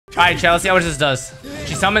Alright, chat, let's see how much this does.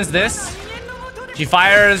 She summons this. She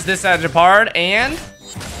fires this at Japard, and...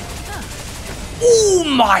 oh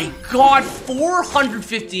my god,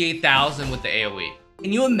 458,000 with the AoE.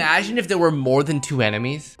 Can you imagine if there were more than 2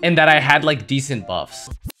 enemies? And that I had, like, decent buffs?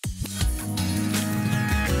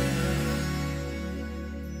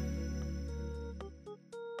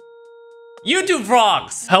 YouTube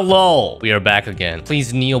frogs! Hello! We are back again.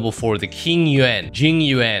 Please kneel before the King Yuan, Jing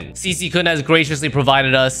Yuan. CC-kun has graciously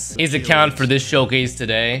provided us his account for this showcase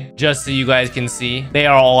today, just so you guys can see. They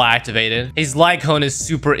are all activated. His Lycone is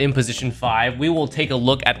super in position 5. We will take a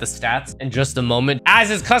look at the stats in just a moment. As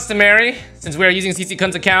is customary, since we are using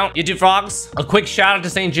CC-kun's account, YouTube frogs, a quick shout out to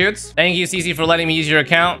St. Jude's. Thank you, CC, for letting me use your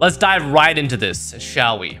account. Let's dive right into this,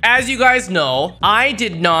 shall we? As you guys know, I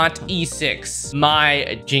did not E6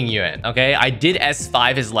 my Jing Yuan, okay? I did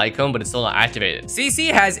S5 his Lycone, but it's still not activated.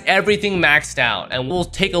 CC has everything maxed out, and we'll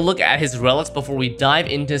take a look at his relics before we dive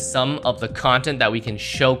into some of the content that we can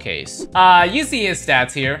showcase. You see his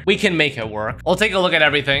stats here. We can make it work. We'll take a look at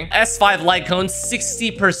everything. S5 Lycone,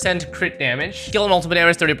 60% crit damage. Skill and ultimate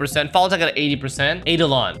damage, 30%. Fall attack at 80%.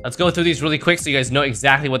 Eidolon. Let's go through these really quick so you guys know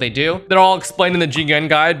exactly what they do. They're all explained in the Jingyuan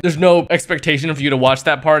guide. There's no expectation for you to watch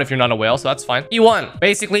that part if you're not a whale, so that's fine. E1.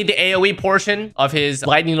 Basically, the AoE portion of his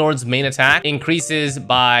Lightning Lord's main attack increases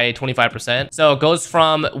by 25%. So it goes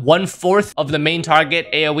from 1/4 of the main target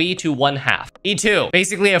AoE to 1/2. E2,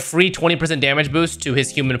 basically a free 20% damage boost to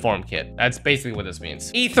his human form kit. That's basically what this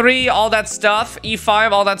means. E3, all that stuff.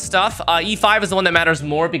 E5, all that stuff. E5 is the one that matters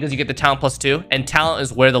more because you get the talent +2, and talent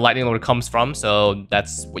is where the Lightning Lord comes from, so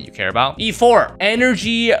that's what you care about. E4,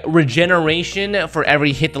 energy regeneration for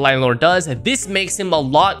every hit the Lightning Lord does. This makes him a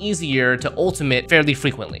lot easier to ultimate fairly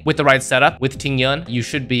frequently. With the right setup, with Jing Yuan, you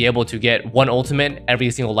should be able to get one ultimate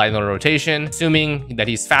every single Lightning Lord rotation, assuming that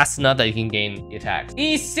he's fast enough that he can gain the attacks.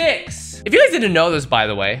 E6. If you guys didn't know this, by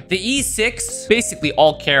the way, the E6, basically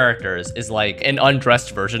all characters is like an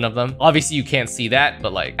undressed version of them. Obviously, you can't see that,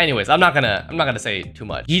 but like, anyways, I'm not gonna say too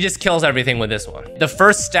much. He just kills everything with this one. The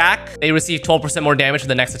first stack, they receive 12% more damage for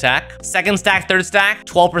the next attack. Second stack, third stack,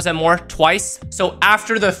 12% more twice. So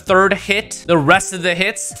after the third hit, the rest of the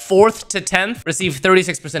hits, 4th to 10th, receive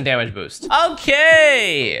 36% damage boost.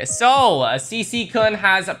 Okay, so CC-kun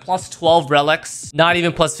has +12 relics, not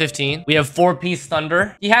even +15. We have 4-piece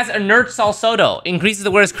thunder. He has inert Salsodo, increases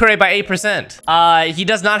the wearer's crit rate by 8%. He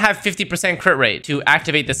does not have 50% crit rate to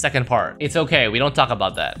activate the second part. It's okay, we don't talk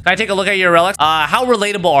about that. Can I take a look at your relics? How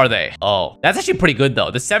relatable are they? Oh, that's actually pretty good though.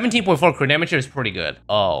 The 17.4 crit damage here is pretty good.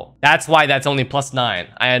 Oh, that's why that's only +9.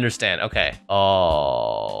 I understand, okay.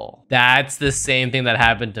 Oh, that's the same thing that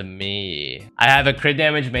happened to me. I have a crit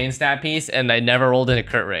damage main stat piece and I never rolled in a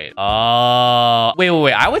crit rate. Oh,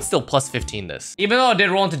 wait. I would still +15 this. Even though I did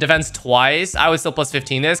roll into defense twice, I would still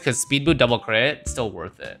 +15 this because speed boot double crit, still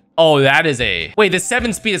worth it. Oh, that is a... wait, the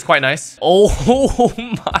 7 speed is quite nice. Oh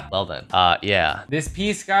my... well then. Yeah. This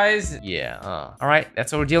piece, guys, yeah. All right,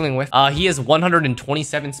 that's what we're dealing with. He has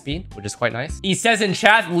 127 speed, which is quite nice. He says in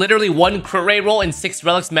chat, literally 1 crit rate roll in 6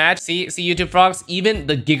 relics match. See, YouTube frogs? Even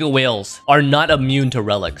the Giga Whales are not immune to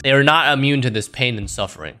relics. They are not immune to this pain and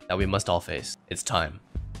suffering that we must all face. It's time.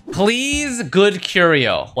 Please, good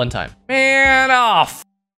curio. One time. Man, oh, f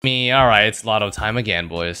me. All right, it's lotto time again,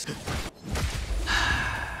 boys.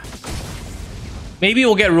 Maybe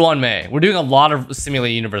we'll get Ruan Mei. We're doing a lot of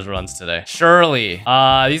Simulated Universe runs today. Surely.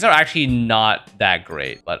 These are actually not that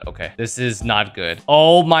great, but okay. This is not good.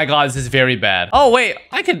 Oh my god, this is very bad. Oh, wait.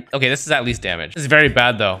 I could... okay, this is at least damage. This is very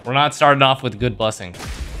bad, though. We're not starting off with good blessing.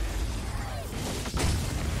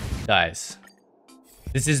 Guys.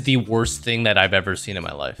 This is the worst thing that I've ever seen in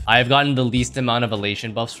my life. I have gotten the least amount of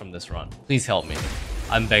elation buffs from this run. Please help me.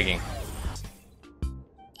 I'm begging.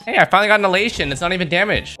 Hey, I finally got an elation. It's not even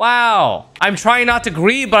damage. Wow. I'm trying not to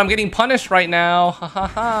grieve, but I'm getting punished right now. Ha ha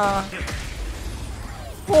ha.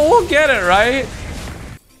 Well, we'll get it, right?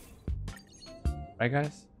 Right,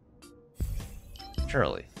 guys?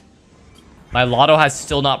 Surely. My lotto has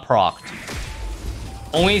still not procced.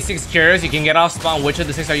 Only 6 cures. You can get off spawn. Which of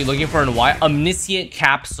the 6 are you looking for and why? Omniscient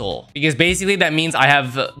Capsule. Because basically that means I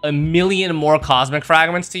have a million more cosmic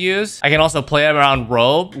fragments to use. I can also play around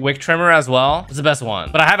Robe, Wick Trimmer as well. It's the best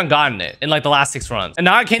one. But I haven't gotten it in like the last 6 runs. And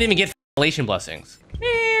now I can't even get elation blessings.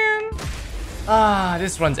 Man.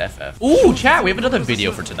 This runs FF. Ooh, chat, we have another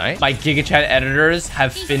video for tonight. My GigaChat editors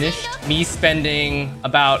have finished me spending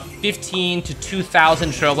about 15 to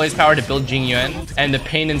 2,000 Trailblaze power to build Jing Yuan and the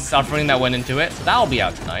pain and suffering that went into it. So that'll be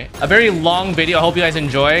out tonight. A very long video. I hope you guys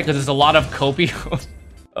enjoy because there's a lot of copium.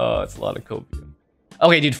 Oh, it's a lot of copium.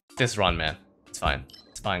 Okay, dude, f this run, man. It's fine.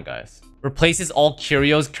 It's fine, guys. Replaces all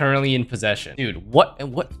curios currently in possession. Dude, what?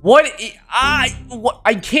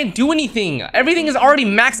 I can't do anything. Everything is already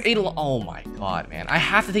max 8. Oh my god, man. I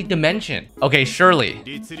have to take dimension. Okay, surely.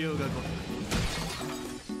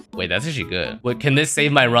 Wait, that's actually good. Wait, can this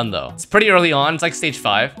save my run though? It's pretty early on. It's like stage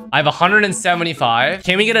 5. I have 175.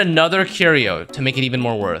 Can we get another curio to make it even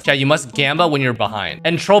more worth? Yeah, you must gamba when you're behind.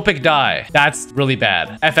 Entropic die. That's really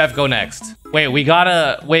bad. FF, go next. Wait, we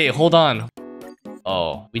gotta... Wait, hold on.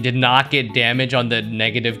 Oh, we did not get damage on the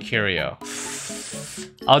negative curio.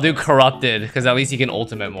 I'll do corrupted because at least you can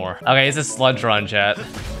ultimate more. Okay, it's a sludge run, chat.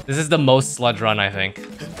 This is the most sludge run, I think.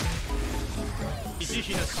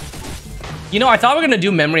 You know, I thought we were gonna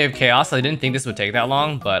do Memory of Chaos. I didn't think this would take that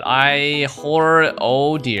long, but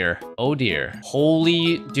oh dear. Oh dear.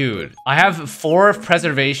 Holy dude. I have 4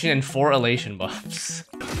 preservation and 4 elation buffs.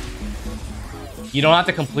 You don't have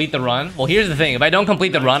to complete the run. Well, here's the thing. If I don't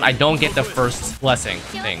complete the run, I don't get the first blessing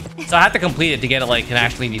thing. So I have to complete it to get it like an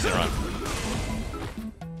actually decent run.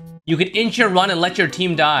 You can inch your run and let your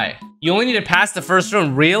team die. You only need to pass the first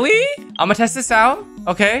run. Really? I'm gonna test this out.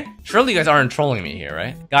 Okay. Surely you guys aren't trolling me here,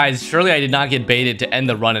 right? Guys, surely I did not get baited to end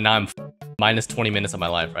the run and now I'm minus 20 minutes of my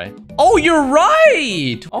life, right? Oh, you're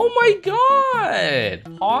right. Oh my god.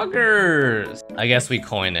 Poggers. I guess we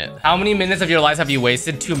coin it. How many minutes of your lives have you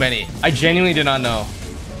wasted? Too many. I genuinely did not know.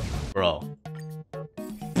 Bro.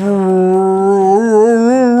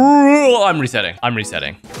 I'm resetting. I'm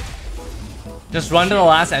resetting. Just run to the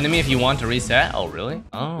last enemy if you want to reset. Oh, really?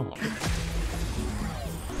 Oh.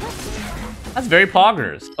 That's very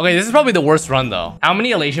poggers. Okay, this is probably the worst run though. How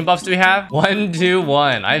many elation buffs do we have? 1, 2,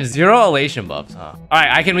 1. I have 0 elation buffs, huh? All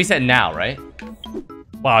right, I can reset now, right?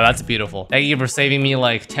 Wow, that's beautiful. Thank you for saving me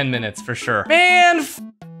like 10 minutes for sure. Man,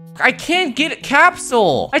 I can't get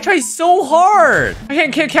capsule. I tried so hard. I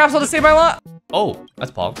can't get capsule to save my life. Oh,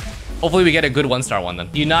 that's pog. Hopefully we get a good 1-star one then.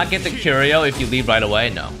 Do you not get the curio if you leave right away?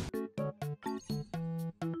 No.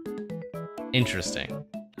 Interesting.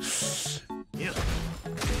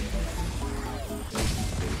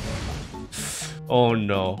 Oh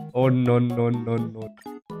no. Oh no, no, no, no.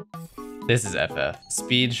 This is FF.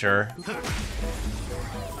 Speed, sure.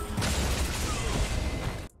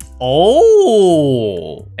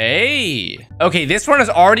 Oh, hey. Okay, this run is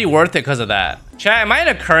already worth it because of that. Chat, am I an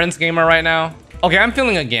occurrence gamer right now? Okay, I'm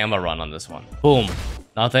feeling a gamma run on this one. Boom.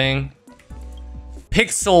 Nothing.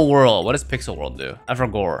 Pixel World. What does Pixel World do? I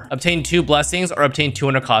forgot. Obtain 2 blessings or obtain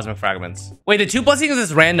 200 cosmic fragments. Wait, the 2 blessings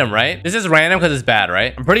is random, right? This is random because it's bad,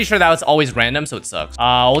 right? I'm pretty sure that was always random, so it sucks.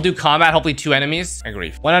 We'll do combat. Hopefully 2 enemies. I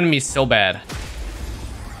grief. 1 enemy is so bad.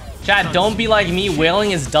 Chat, don't be like me.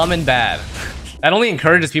 Wailing is dumb and bad. That only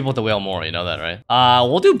encourages people to wail more. You know that, right?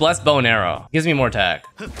 We'll do blessed bow and arrow. Gives me more attack.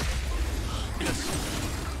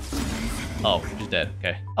 Oh, she's dead.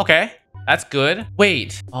 Okay. Okay. That's good.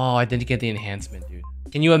 Wait. Oh, I didn't get the enhancement, dude.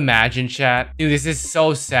 Can you imagine, chat? Dude, this is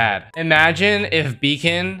so sad. Imagine if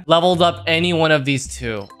Beacon leveled up any one of these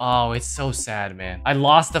 2. Oh, it's so sad, man. I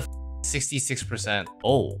lost the 66%.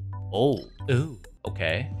 Oh. Oh. Ooh.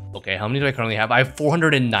 Okay. Okay, how many do I currently have? I have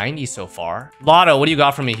 490 so far. Lotto, what do you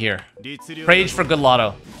got for me here? Praise for good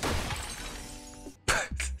lotto.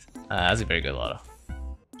 That's a very good lotto.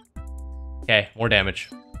 Okay, more damage.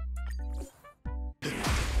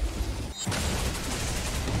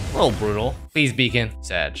 A little brutal. Please, Beacon.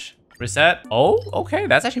 Sag. Reset. Oh, okay.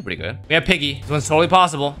 That's actually pretty good. We have Piggy. This one's totally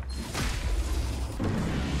possible.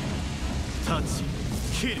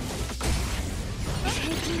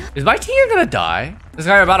 Is my team gonna die? This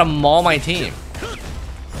guy about to maul my team.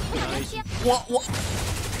 What?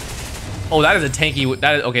 Oh, that is a tanky.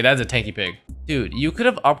 Okay, that is a tanky pig. Dude, you could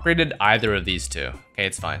have upgraded either of these 2. Okay,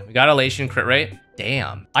 it's fine. We got elation crit rate.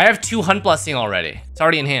 Damn. I have 2 hunt blessing already. It's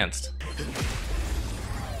already enhanced.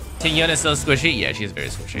 Jingyuan is so squishy. Yeah, she's very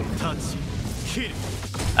squishy.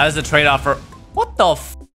 That is the trade-off for... What the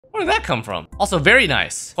f... Where did that come from? Also, very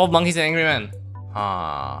nice. 12 monkeys and angry men.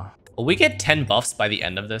 Ah. Will we get 10 buffs by the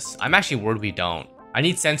end of this? I'm actually worried we don't. I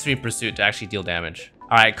need sensory pursuit to actually deal damage.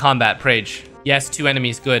 All right, combat, Prage. Yes, 2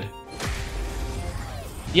 enemies, good.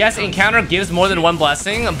 Yes, encounter gives more than 1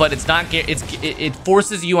 blessing, but it's not... It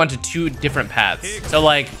forces you onto 2 different paths. So,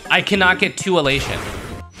 like, I cannot get 2 elation.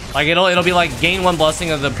 Like, it'll be like gain 1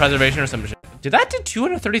 blessing of the preservation or some shit. Did that do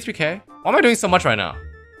 233k? Why am I doing so much right now?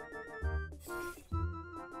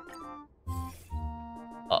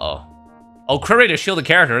 Uh-oh. Oh, crit rate to shield the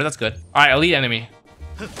character. That's good. All right, elite enemy.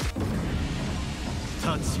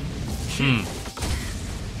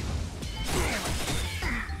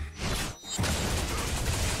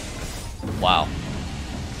 Wow.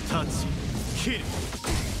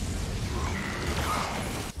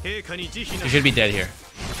 You should be dead here.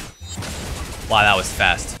 Wow, that was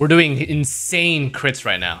fast. We're doing insane crits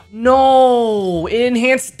right now. No, it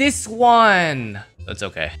enhanced this one. That's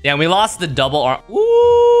okay. Damn, we lost the double arm.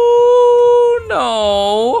 Ooh,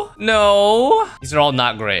 no. No. These are all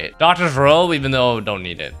not great. Doctor's Robe, even though don't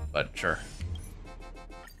need it, but sure.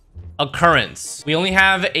 Occurrence. We only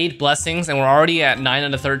have 8 blessings and we're already at 9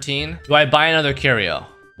 out of 13. Do I buy another curio?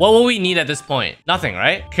 What will we need at this point? Nothing,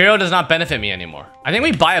 right? Curio does not benefit me anymore. I think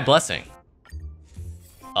we buy a blessing.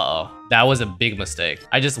 Uh-oh. That was a big mistake.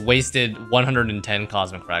 I just wasted 110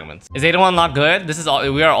 cosmic fragments. Is 801 not good? This is all.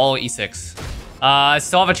 We are all E6. I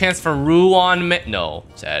still have a chance for Ruan. No,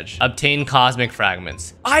 Sag. Obtain cosmic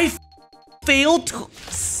fragments. I failed to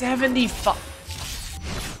 75.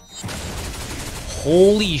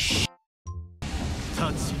 Holy sh.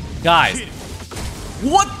 Guys.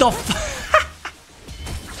 What the f.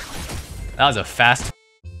 That was a fast.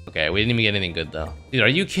 Okay, we didn't even get anything good though. Dude, are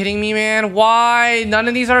you kidding me, man? Why? None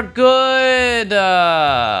of these are good.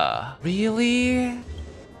 Really?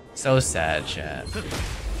 So sad, chat.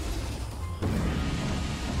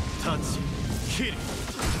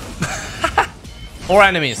 4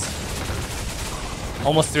 enemies.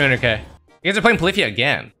 Almost 300k. You guys are playing Polyphia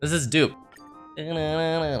again. This is dupe.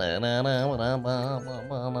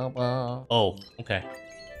 Oh, okay.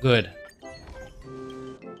 Good.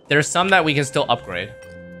 There's some that we can still upgrade.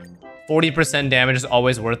 40% damage is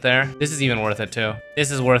always worth there. This is even worth it too.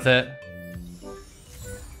 This is worth it.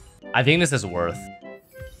 I think this is worth.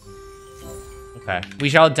 Okay. We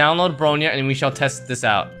shall download Bronya and we shall test this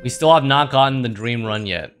out. We still have not gotten the dream run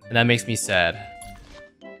yet. And that makes me sad.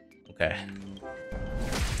 Okay.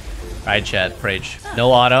 Alright, chat. Prage.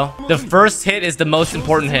 No auto. The first hit is the most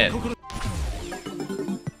important hit.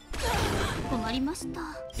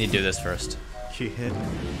 Need to do this first.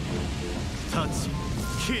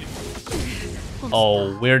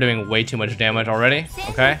 Oh, we're doing way too much damage already.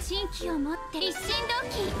 Okay.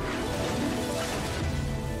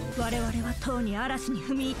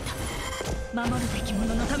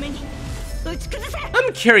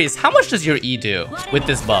 I'm curious, how much does your E do with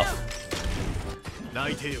this buff?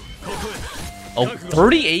 Oh,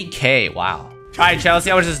 38k. Wow. Alright, chat, let's see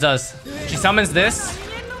how much this does. She summons this.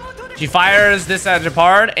 She fires this at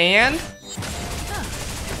Japard and...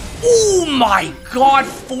 Oh my god,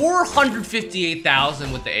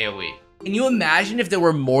 458,000 with the AoE. Can you imagine if there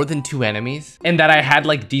were more than 2 enemies? And that I had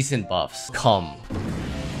like decent buffs? Come.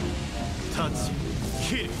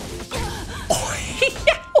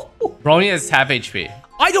 Bronya is half HP.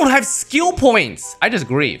 I don't have skill points. I just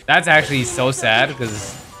grieve. That's actually so sad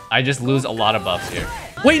because I just lose a lot of buffs here.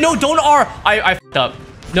 Wait, no, don't R. I f***ed up.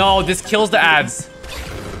 No, this kills the ads.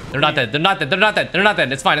 They're not dead. They're not dead. They're not dead. They're not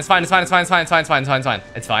dead. It's fine. It's fine. It's fine. It's fine. It's fine. It's fine. It's fine. It's fine. It's fine.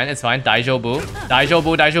 It's fine. It's fine. Daijobu.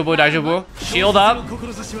 Daijobu. Daijobu. Daijobu. Shield up.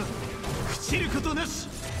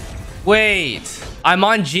 Wait. I'm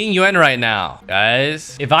on Jing Yuan right now,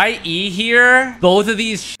 guys. If I E here, both of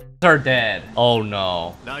these are dead. Oh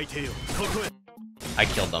no. I killed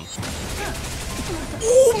them.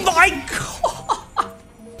 Oh my god.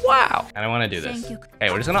 Wow. I don't want to do this. Okay,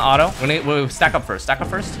 we're just gonna auto. We'll stack up first. Stack up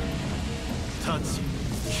first.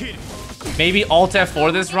 Maybe Alt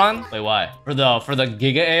F4 this run? Wait, why? For the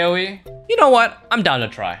Giga AoE? You know what? I'm down to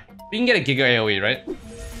try. We can get a Giga AoE, right?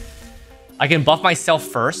 I can buff myself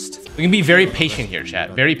first. We can be very patient here,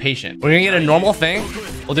 chat. Very patient. We're gonna get a normal thing.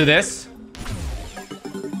 We'll do this.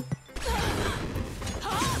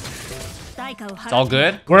 It's all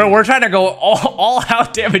good. We're trying to go all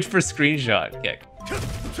out damage for screenshot kick.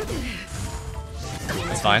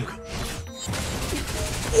 It's fine.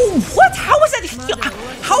 Ooh, what? How is that?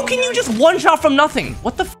 How can you just one shot from nothing?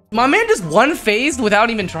 What the f? My man just one phased without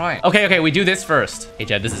even trying. Okay, okay, we do this first. Hey,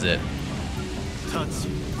 Chad, this is it. Okay.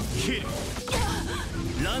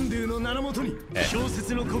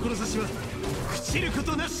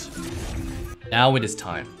 Now it is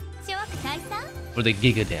time for the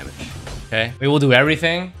Giga damage. Okay, we will do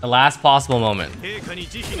everything. The last possible moment.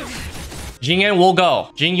 Jing Yuan will go.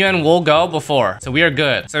 Jing Yuan will go before. So we are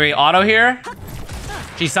good. So we auto here.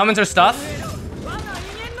 She summons her stuff.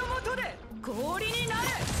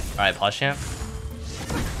 Alright, pause champ.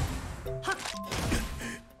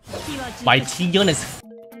 My T-Gun is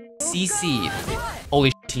CC'd.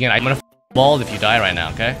 Holy shit, T-Gun. I'm gonna bald if you die right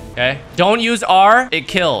now, okay? Okay? Don't use R, it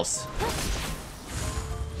kills.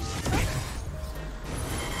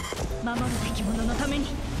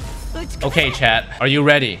 Okay, chat. Are you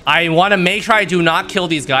ready? I want to make sure I do not kill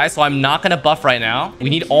these guys, so I'm not going to buff right now.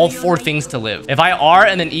 We need all 4 things to live. If I R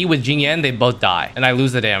and then E with Jing Yuan, they both die, and I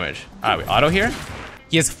lose the damage. All right, we auto here.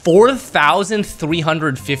 He has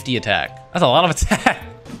 4,350 attack. That's a lot of attack.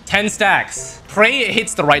 10 stacks. Pray it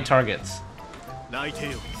hits the right targets.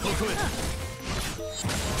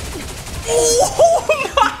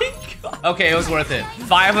 Oh my god. Okay, it was worth it.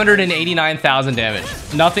 589,000 damage.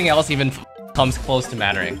 Nothing else even comes close to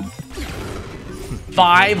mattering.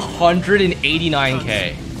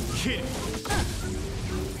 589k.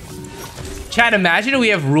 Chat, imagine we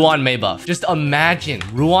have Ruan Mei buff. Just imagine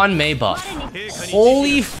Ruan Mei buff.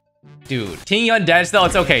 Holy dude. Ting Yun dead still,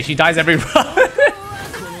 it's okay. She dies every run.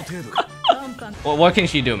 Well, what can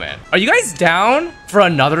she do, man? Are you guys down for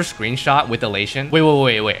another screenshot with elation?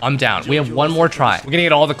 Wait. I'm down. We have one more try. We're gonna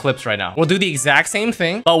get all the clips right now. We'll do the exact same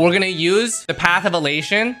thing, but we're gonna use the path of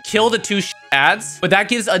elation, kill the two ads, but that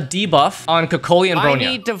gives a debuff on Cocolia and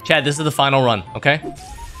Bronya. Chad, this is the final run, okay?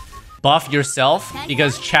 Buff yourself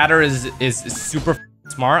because Chatter is super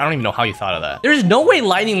smart. I don't even know how you thought of that. There's no way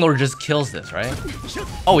Lightning Lord just kills this, right?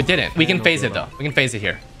 Oh, it didn't. We can phase it though. We can phase it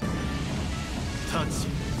here.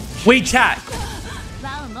 Wait, chat.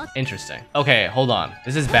 Interesting. Okay, hold on.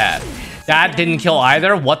 This is bad. That didn't kill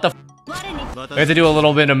either. What the f? We have to do a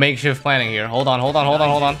little bit of makeshift planning here. Hold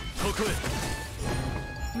on.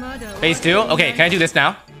 Phase 2. Okay, can I do this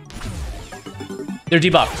now? They're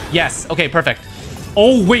debuffed. Yes. Okay, perfect.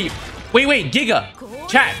 Oh, wait. Giga.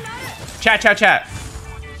 Chat.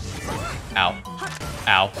 Ow.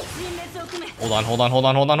 Hold on.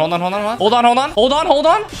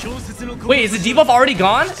 Wait, is the debuff already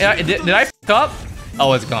gone? Did I f up?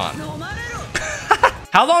 Oh, it's gone.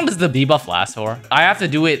 How long does the debuff last for? I have to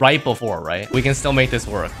do it right before, right? We can still make this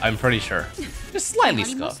work. I'm pretty sure. Just slightly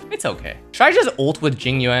scuffed. It's okay. Should I just ult with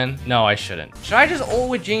Jing Yuan? No, I shouldn't. Should I just ult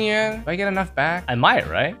with Jing Yuan? Do I get enough back? I might,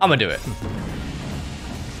 right? I'm gonna do it.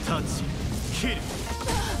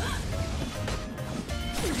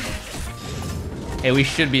 Hey, we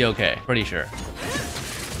should be okay. Pretty sure.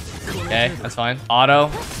 Okay, that's fine. Auto.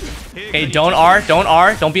 Hey, don't R.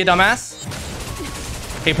 Don't be a dumbass.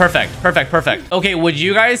 Okay, perfect. Okay, would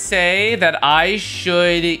you guys say that I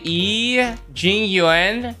should E Jing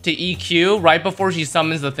Yuan to EQ right before she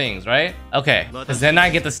summons the things, right? Okay, because then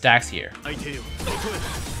I get the stacks here.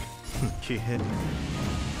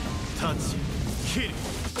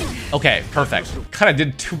 Okay, perfect. Kind of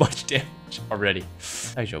did too much damage already.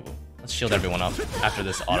 Let's shield everyone up after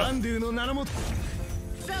this auto.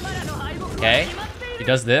 Okay, he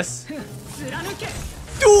does this.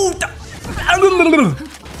 Dude!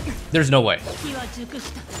 There's no way.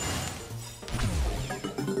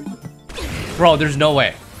 Bro, there's no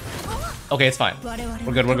way. Okay, it's fine.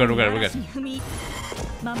 We're good.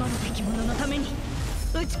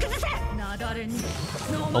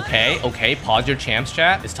 Okay, pause your champs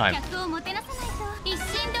chat. It's time.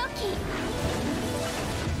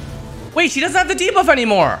 Wait, she doesn't have the debuff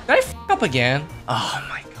anymore. Did I f up again? Oh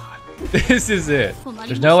my god. This is it.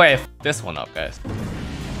 There's no way I f this one up, guys.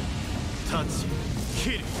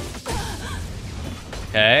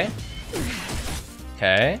 Okay.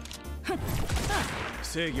 Okay.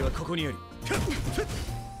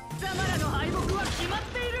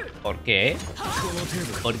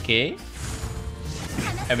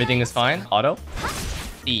 Everything is fine. Auto.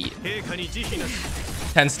 E.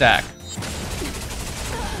 10 stack.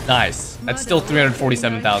 Nice. That's still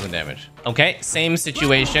 347,000 damage. Okay, same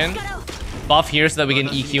situation. Buff here so that we can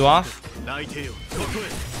EQ off.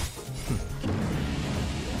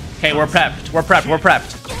 Okay, we're prepped.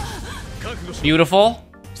 Beautiful.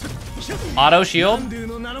 Auto shield.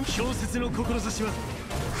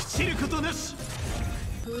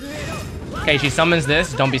 Okay, she summons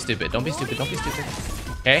this. Don't be stupid.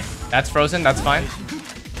 Okay, that's frozen. That's fine.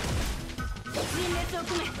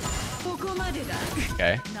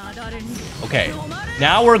 Okay.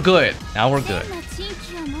 Now we're good.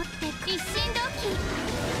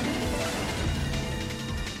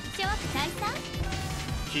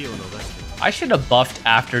 I should have buffed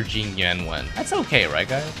after Jing Yuan went. That's okay, right,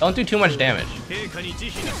 guys? Don't do too much damage.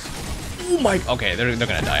 Oh my... Okay, they're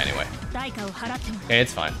gonna die anyway. Okay,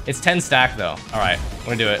 it's fine. It's 10 stack, though. Alright,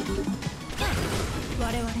 we're gonna do it.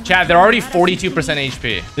 Chad, they're already 42%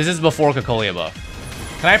 HP. This is before Cocolia buff.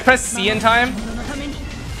 Can I press C in time?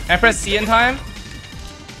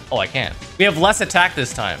 Oh, I can't. We have less attack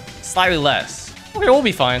this time. Slightly less. Okay, we'll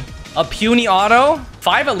be fine. A puny auto.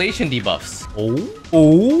 5 elation debuffs. Oh.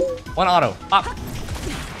 1 auto. Pop.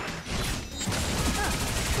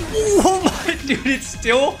 Oh my, dude, it's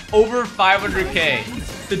still over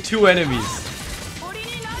 500k. The 2 enemies.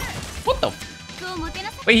 What the?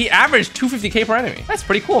 Wait, he averaged 250k per enemy. That's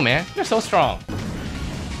pretty cool, man. You're so strong.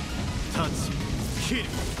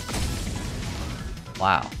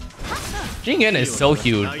 Wow. Jing Yuan is so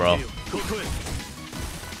huge, bro.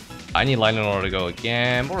 I need Lightning Lord to go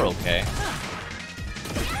again. We're okay.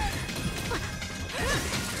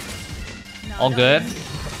 All good.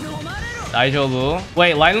 Daijobu.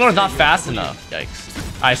 Wait, Lightning Lord's not fast enough.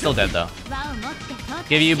 Yikes. Alright, still dead though.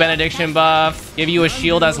 Give you benediction buff. Give you a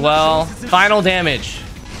shield as well. Final damage.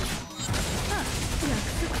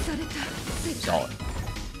 Solid.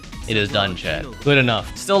 It is done, chat. Good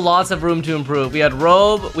enough. Still lots of room to improve. We had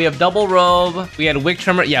robe. We have double robe. We had wick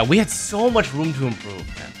trimmer. Yeah, we had so much room to improve,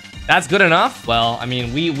 man. That's good enough? Well, I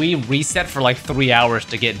mean, we reset for like 3 hours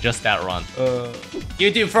to get just that run.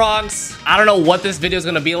 YouTube frogs, I don't know what this video is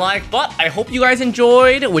gonna be like, but I hope you guys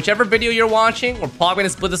enjoyed whichever video you're watching. We're probably gonna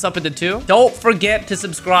split this up into 2. Don't forget to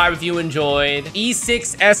subscribe if you enjoyed.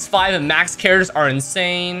 E6, S5, and max characters are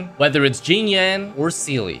insane, whether it's Jing Yuan or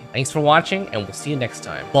Xlice. Thanks for watching, and we'll see you next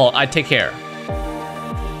time. Well, I take care.